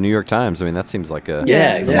 like the New York Times. I mean, that seems like a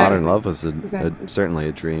Yeah, the exactly. Modern Love was Exactly. certainly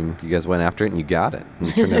a dream. You guys went after it and you got it. And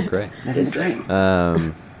it turned out great. Living the dream.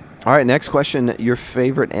 All right, next question. Your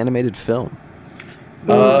favorite animated film?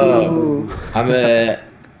 Oh,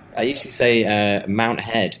 I usually say Mount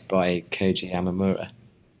Head by Koji Yamamura.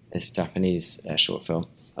 It's a Japanese short film.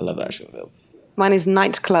 I love that short film. Mine is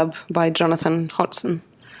Nightclub by Jonathan Hodgson.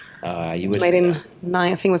 You It's would made in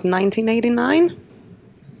I think it was 1989.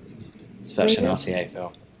 such an RCA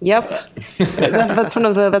film. Yep. that's one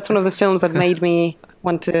of the films that made me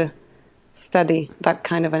want to study that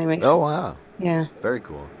kind of animation. Oh, wow. Yeah. Very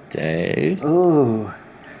cool. Dave. Oh,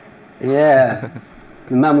 yeah.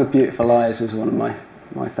 The Man with Beautiful Eyes was one of my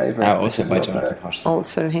favourite. Also by Jonathan Hodgson.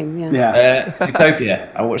 Also him. Yeah. Yeah.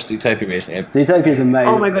 Zootopia. I watched Zootopia recently. Zootopia's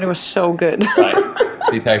amazing. Oh my god, it was so good. Right.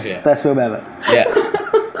 Zootopia. Best film ever. Yeah.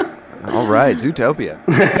 All right, Zootopia.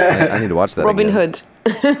 I need to watch that Robin again.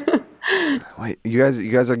 Hood. Wait, you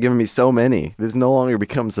guys are giving me so many. This no longer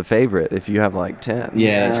becomes a favorite if you have like 10.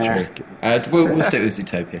 Yeah, that's true. We'll stick with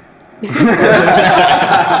Zootopia.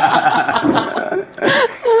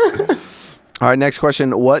 All right, next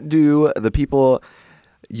question. What do the people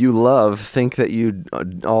you love think that you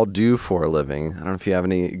all do for a living? I don't know if you have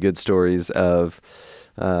any good stories of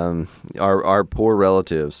our poor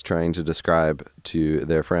relatives trying to describe to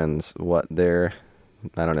their friends what their,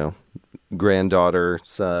 I don't know, granddaughter,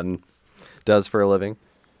 son does for a living.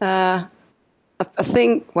 I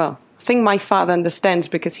think my father understands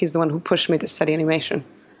because he's the one who pushed me to study animation,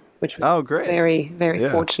 which was great. very, very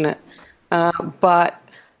Yeah. fortunate. But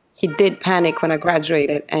he did panic when I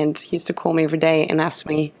graduated, and he used to call me every day and ask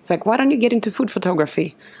me, "It's like, why don't you get into food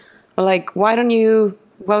photography? Or like, why don't you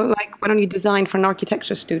design for an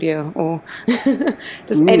architecture studio or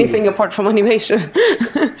just anything apart from animation?"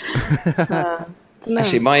 No.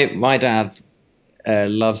 Actually, my dad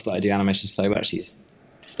loves that I do animation so much he's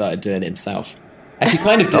started doing it himself. Actually,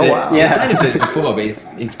 kind of did it. wow. Yeah. Kind of did it before, but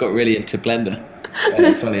he's got really into Blender.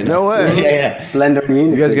 Funny enough. No way. Yeah. Blender and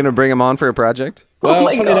Unity. You guys gonna bring him on for a project? Well,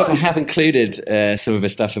 my funny God. enough, I have included some of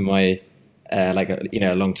his stuff in my a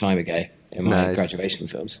long time ago in my Nice. graduation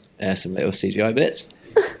films. Some little CGI bits.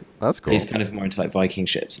 That's cool. He's kind of more into like Viking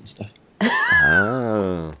ships and stuff.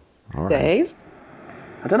 Oh, all right. Dave?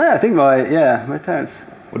 I don't know. I think my parents.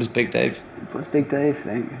 What does Big Dave? What's Big Dave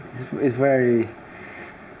think? He's very.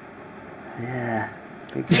 Yeah.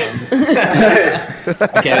 Big Dave.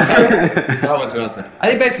 Okay, it's a hard one to answer. I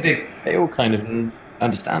think basically they all kind of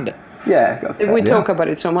understand it. Yeah. Got a We fair- talk about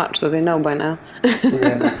it so much, so they know by now.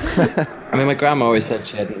 Yeah. I mean, my grandma always said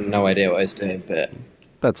she had no idea what I was doing, but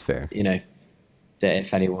That's fair. that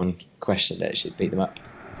if anyone questioned it, she'd beat them up.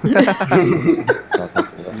 So I was happy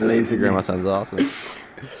with that. Your grandma sounds awesome.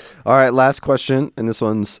 All right, last question, and this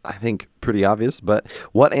one's, I think, pretty obvious, but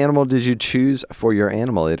what animal did you choose for your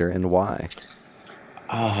Animalator and why?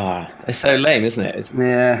 It's so lame, isn't it? It's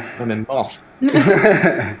Yeah. moth.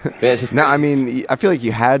 No, I mean, I feel like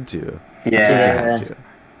you had to. Yeah.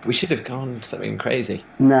 We should have gone something crazy.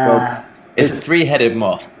 Nah. It's a 3-headed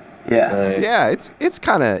moth. Yeah. So, Yeah, it's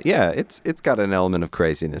kind of, it's got an element of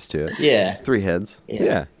craziness to it. yeah. 3 heads. Yeah.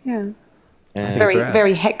 Yeah. Yeah. That's rad.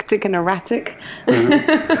 Very hectic and erratic.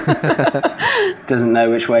 Doesn't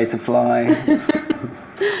know which way to fly.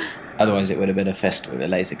 Otherwise, it would have been a fest with a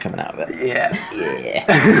laser coming out of it. Yeah.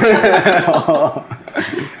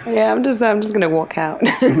 Yeah, I'm just gonna walk out.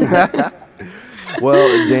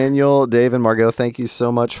 Well, Daniel, Dave, and Margot, thank you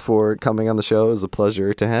so much for coming on the show. It was a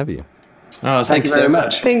pleasure to have you. Oh, thank you very so much.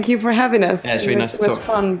 much. Thank you for having us. Yeah, it's really nice to It was talk.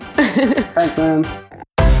 fun. Thanks, man.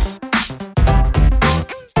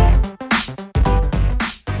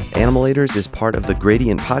 Animalators is part of the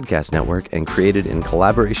Gradient Podcast Network and created in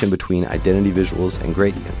collaboration between Identity Visuals and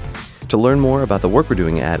Gradient. To learn more about the work we're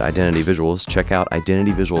doing at Identity Visuals, check out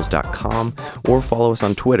identityvisuals.com or follow us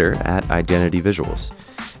on Twitter at Identity Visuals.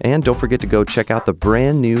 And don't forget to go check out the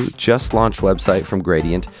brand new, just launched website from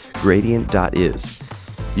Gradient, gradient.is.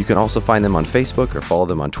 You can also find them on Facebook or follow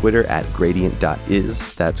them on Twitter at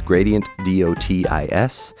gradient.is. That's gradient,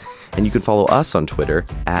 DOTIS. And you can follow us on Twitter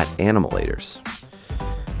at Animalators.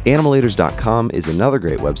 Animalators.com is another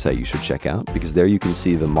great website you should check out because there you can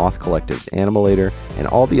see the Moth Collective's Animalator and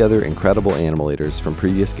all the other incredible Animalators from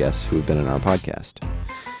previous guests who have been in our podcast.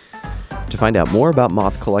 To find out more about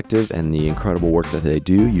Moth Collective and the incredible work that they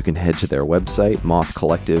do, you can head to their website,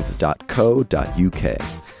 mothcollective.co.uk.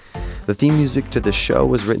 The theme music to this show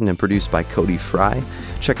was written and produced by Cody Fry.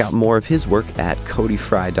 Check out more of his work at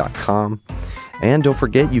codyfry.com. And don't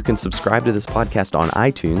forget, you can subscribe to this podcast on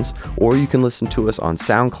iTunes, or you can listen to us on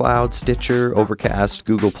SoundCloud, Stitcher, Overcast,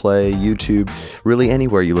 Google Play, YouTube, really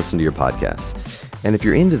anywhere you listen to your podcasts. And if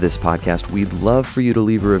you're into this podcast, we'd love for you to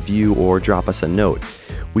leave a review or drop us a note.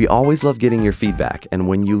 We always love getting your feedback, and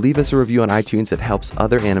when you leave us a review on iTunes, it helps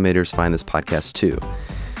other animators find this podcast too.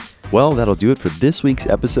 Well, that'll do it for this week's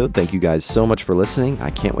episode. Thank you guys so much for listening. I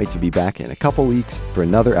can't wait to be back in a couple weeks for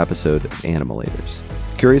another episode of Animalators.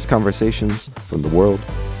 Curious conversations from the world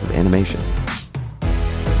of animation.